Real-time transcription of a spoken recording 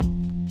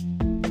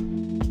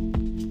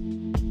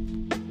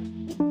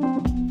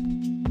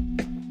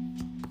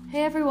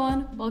Hey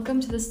everyone,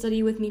 welcome to the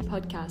Study With Me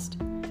podcast.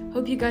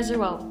 Hope you guys are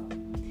well.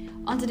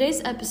 On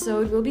today's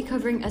episode, we'll be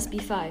covering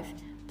SB5,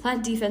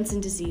 Plant Defense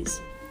and Disease.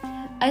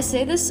 I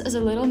say this as a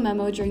little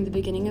memo during the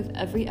beginning of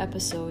every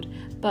episode,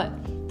 but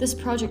this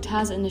project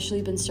has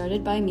initially been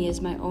started by me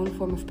as my own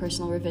form of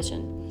personal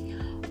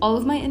revision. All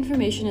of my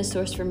information is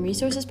sourced from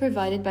resources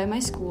provided by my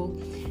school,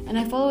 and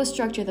I follow a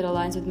structure that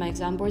aligns with my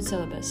exam board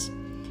syllabus.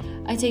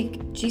 I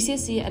take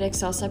GCSE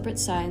EDEXCEL separate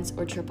science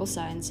or triple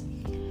science.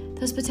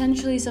 Thus,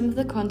 potentially some of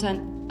the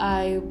content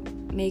I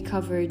may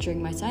cover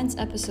during my science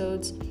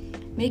episodes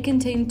may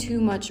contain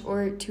too much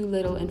or too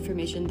little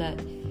information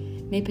that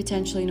may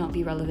potentially not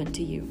be relevant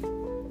to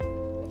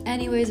you.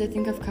 Anyways, I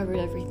think I've covered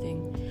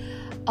everything.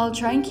 I'll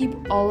try and keep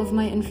all of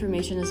my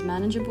information as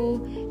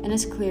manageable and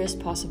as clear as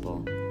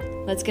possible.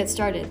 Let's get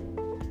started.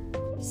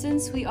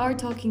 Since we are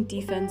talking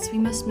defense, we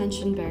must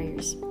mention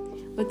barriers,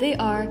 what they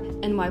are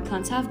and why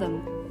plants have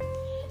them.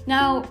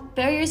 Now,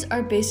 barriers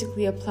are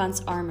basically a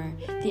plant's armor,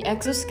 the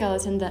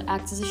exoskeleton that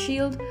acts as a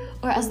shield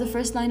or as the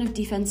first line of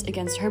defense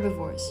against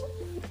herbivores.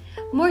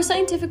 More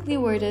scientifically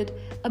worded,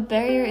 a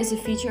barrier is a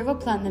feature of a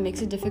plant that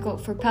makes it difficult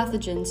for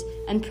pathogens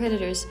and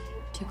predators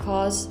to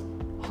cause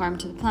harm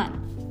to the plant.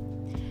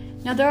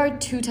 Now, there are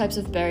two types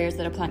of barriers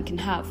that a plant can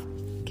have,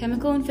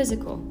 chemical and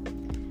physical.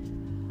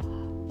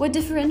 What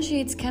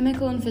differentiates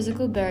chemical and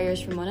physical barriers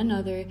from one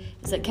another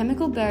is that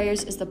chemical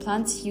barriers is the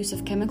plant's use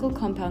of chemical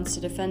compounds to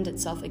defend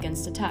itself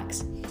against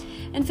attacks,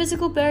 and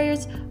physical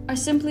barriers are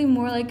simply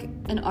more like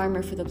an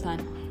armor for the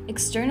plant,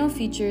 external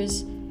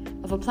features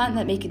of a plant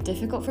that make it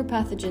difficult for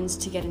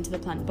pathogens to get into the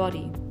plant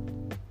body.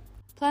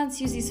 Plants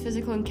use these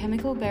physical and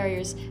chemical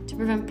barriers to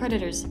prevent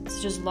predators,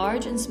 such as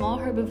large and small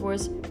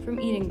herbivores, from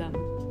eating them.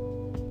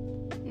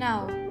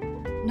 Now,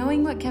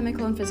 knowing what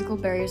chemical and physical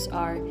barriers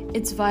are,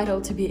 it's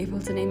vital to be able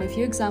to name a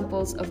few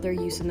examples of their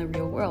use in the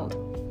real world.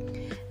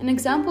 An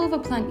example of a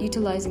plant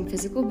utilizing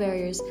physical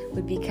barriers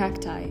would be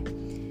cacti.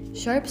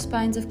 Sharp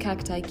spines of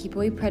cacti keep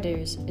away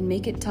predators and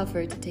make it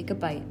tougher to take a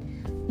bite.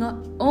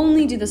 Not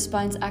only do the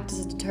spines act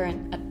as a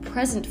deterrent at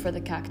present for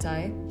the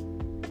cacti,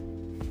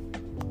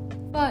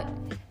 but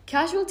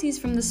casualties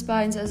from the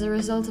spines as a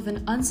result of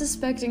an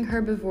unsuspecting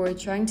herbivore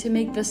trying to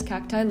make this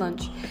cacti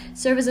lunch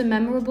serve as a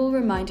memorable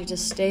reminder to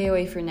stay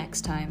away for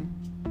next time.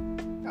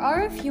 There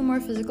are a few more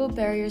physical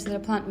barriers that a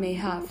plant may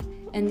have,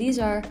 and these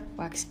are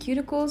wax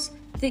cuticles,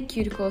 thick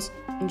cuticles,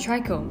 and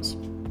trichomes.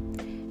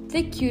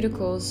 Thick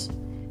cuticles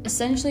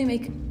essentially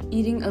make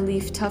eating a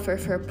leaf tougher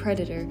for a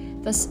predator,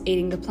 thus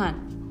aiding the plant.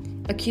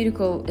 A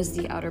cuticle is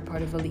the outer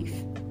part of a leaf.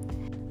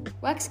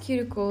 Wax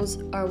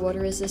cuticles are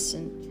water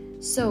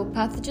resistant, so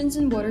pathogens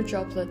and water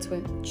droplets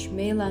which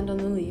may land on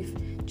the leaf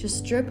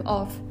just drip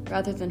off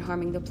rather than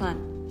harming the plant.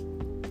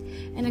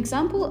 An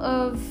example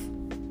of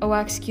a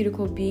wax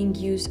cuticle being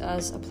used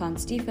as a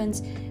plant's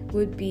defense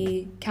would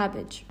be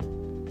cabbage.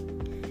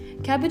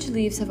 Cabbage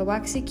leaves have a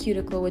waxy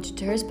cuticle which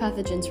deters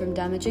pathogens from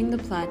damaging the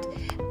plant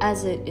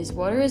as it is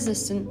water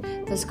resistant,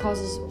 thus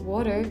causes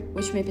water,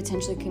 which may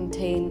potentially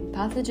contain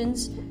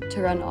pathogens,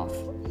 to run off.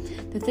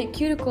 The thick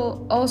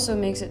cuticle also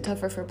makes it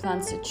tougher for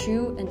plants to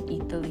chew and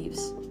eat the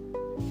leaves.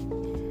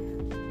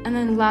 And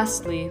then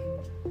lastly,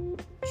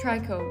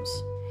 trichomes.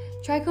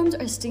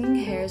 Trichomes are stinging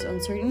hairs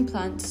on certain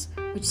plants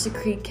which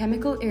secrete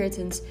chemical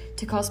irritants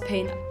to cause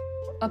pain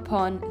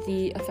upon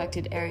the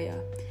affected area.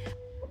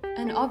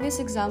 An obvious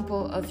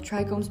example of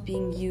trichomes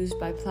being used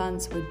by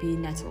plants would be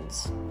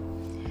nettles.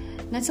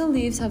 Nettle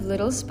leaves have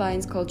little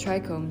spines called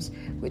trichomes,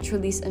 which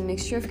release a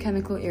mixture of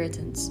chemical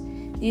irritants.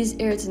 These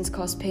irritants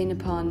cause pain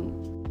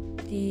upon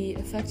the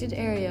affected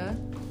area,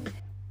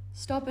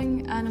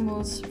 stopping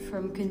animals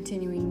from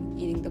continuing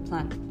eating the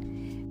plant.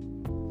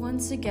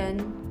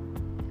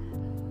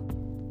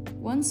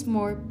 Once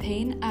more,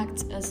 pain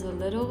acts as a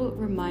little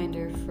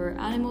reminder for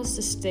animals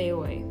to stay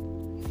away.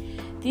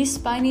 These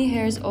spiny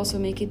hairs also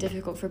make it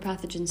difficult for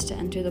pathogens to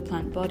enter the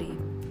plant body.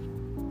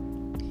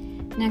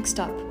 Next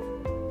up,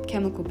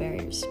 chemical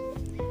barriers.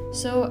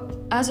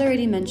 So, as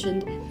already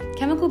mentioned,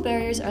 chemical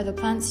barriers are the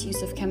plant's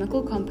use of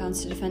chemical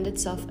compounds to defend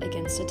itself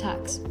against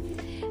attacks.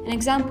 An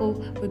example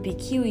would be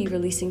Kiwi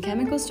releasing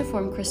chemicals to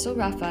form crystal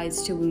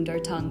Raphides to wound our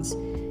tongues,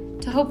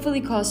 to hopefully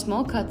cause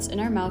small cuts in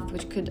our mouth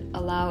which could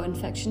allow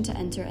infection to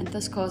enter and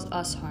thus cause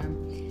us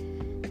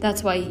harm.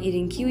 That's why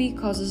eating kiwi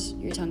causes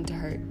your tongue to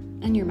hurt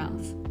and your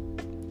mouth.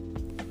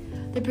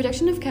 The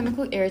production of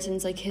chemical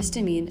irritants like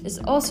histamine is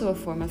also a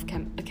form of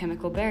a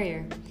chemical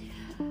barrier.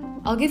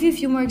 I'll give you a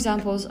few more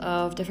examples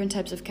of different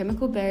types of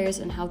chemical barriers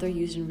and how they're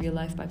used in real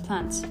life by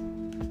plants.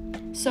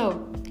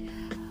 So,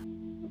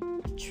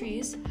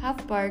 trees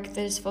have bark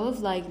that is full of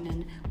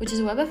lignin, which is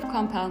a web of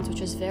compounds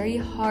which is very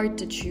hard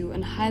to chew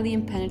and highly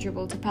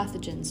impenetrable to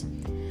pathogens.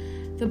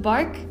 The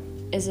bark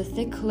is a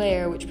thick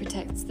layer which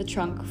protects the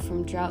trunk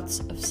from droughts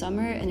of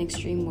summer and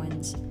extreme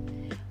winds.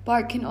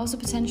 Bark can also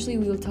potentially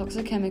wield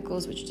toxic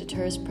chemicals which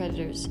deters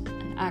predators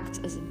and acts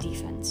as a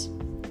defense.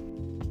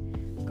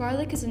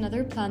 Garlic is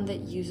another plant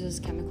that uses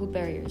chemical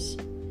barriers.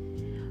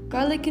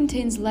 Garlic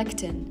contains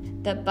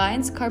lectin that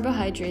binds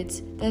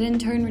carbohydrates that in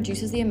turn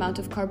reduces the amount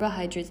of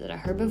carbohydrates that a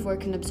herbivore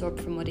can absorb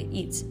from what it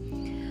eats.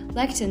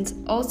 Lectins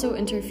also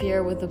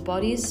interfere with the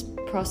body's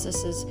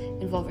processes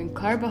involving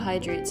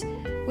carbohydrates,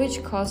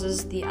 which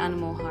causes the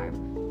animal harm.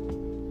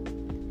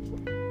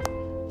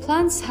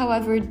 Plants,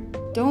 however,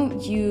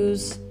 don't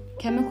use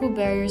chemical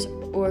barriers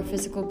or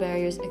physical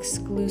barriers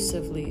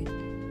exclusively.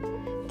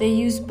 They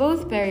use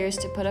both barriers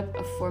to put up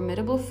a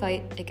formidable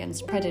fight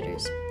against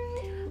predators.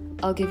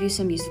 I'll give you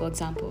some useful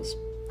examples.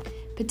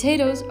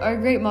 Potatoes are a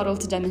great model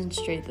to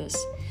demonstrate this.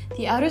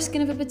 The outer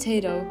skin of a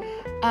potato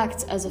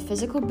acts as a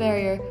physical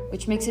barrier,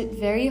 which makes it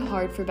very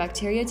hard for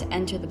bacteria to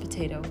enter the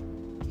potato.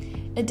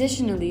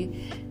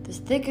 Additionally, the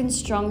thick and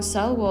strong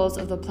cell walls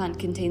of the plant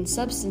contain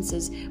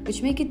substances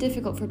which make it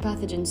difficult for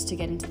pathogens to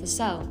get into the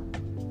cell.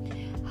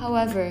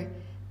 However,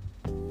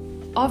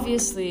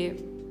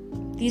 obviously,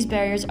 these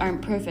barriers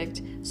aren't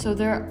perfect, so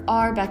there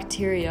are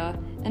bacteria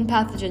and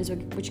pathogens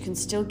which can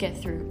still get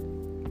through.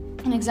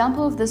 An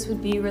example of this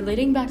would be,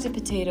 relating back to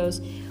potatoes,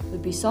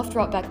 would be soft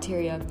rot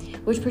bacteria,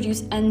 which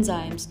produce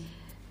enzymes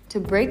to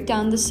break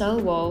down the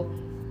cell wall,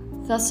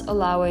 thus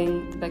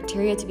allowing the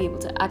bacteria to be able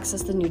to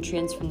access the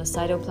nutrients from the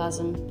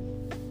cytoplasm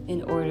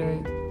in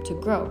order to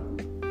grow.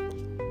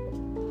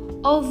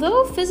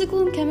 Although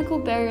physical and chemical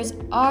barriers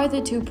are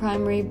the two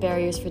primary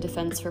barriers for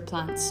defense for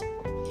plants,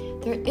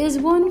 there is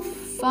one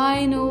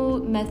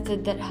final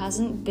method that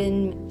hasn't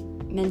been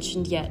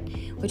mentioned yet,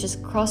 which is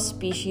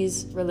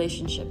cross-species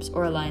relationships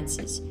or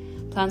alliances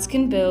plants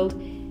can build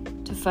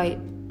to fight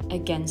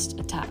against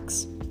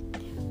attacks.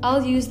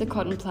 I'll use the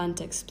cotton plant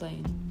to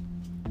explain.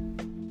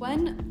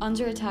 When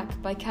under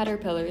attack by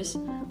caterpillars,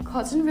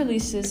 cotton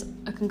releases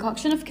a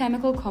concoction of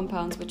chemical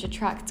compounds which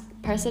attract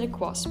parasitic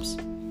wasps.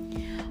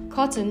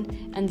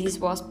 Cotton and these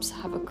wasps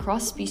have a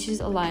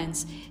cross-species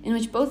alliance in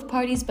which both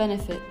parties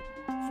benefit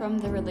from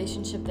the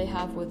relationship they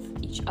have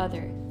with each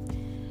other.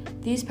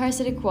 These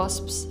parasitic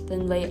wasps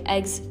then lay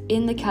eggs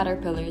in the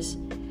caterpillars,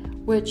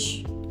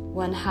 which,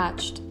 when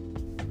hatched,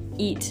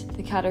 eat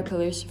the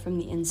caterpillars from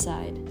the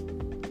inside.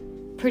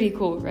 Pretty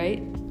cool,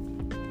 right?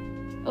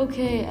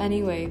 Okay,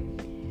 anyway,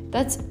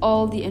 that's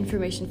all the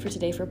information for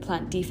today for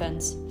plant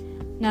defense.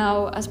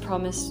 Now, as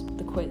promised,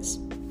 the quiz.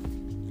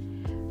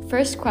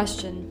 First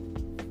question.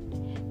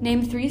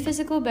 Name 3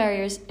 physical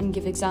barriers and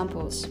give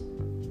examples.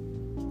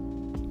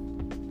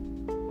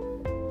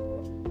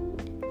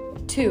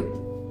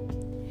 2.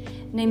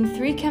 Name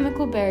 3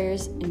 chemical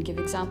barriers and give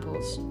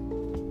examples.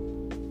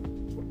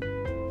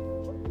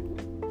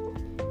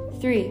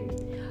 3.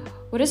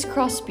 What is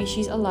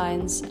cross-species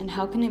alliance and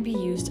how can it be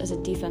used as a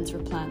defense for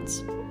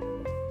plants?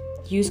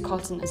 Use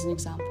cotton as an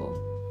example.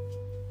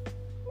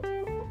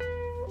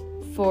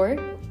 4.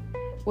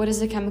 What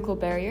is a chemical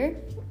barrier?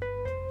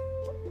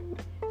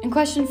 And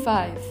question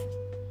 5.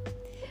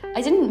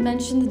 I didn't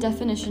mention the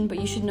definition,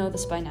 but you should know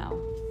this by now.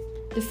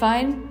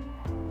 Define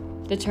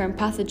the term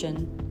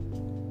pathogen.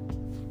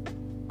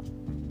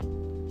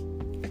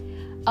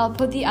 I'll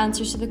put the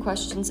answers to the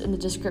questions in the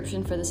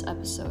description for this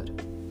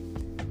episode.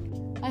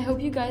 I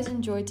hope you guys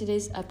enjoyed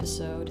today's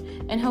episode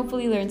and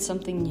hopefully learned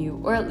something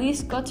new, or at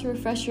least got to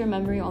refresh your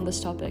memory on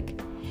this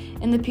topic.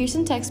 In the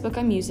Pearson textbook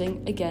I'm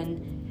using,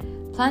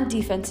 again, plant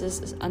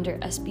defenses is under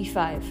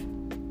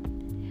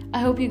SB5. I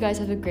hope you guys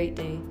have a great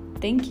day.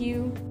 Thank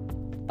you.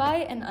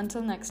 Bye, and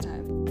until next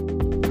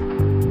time.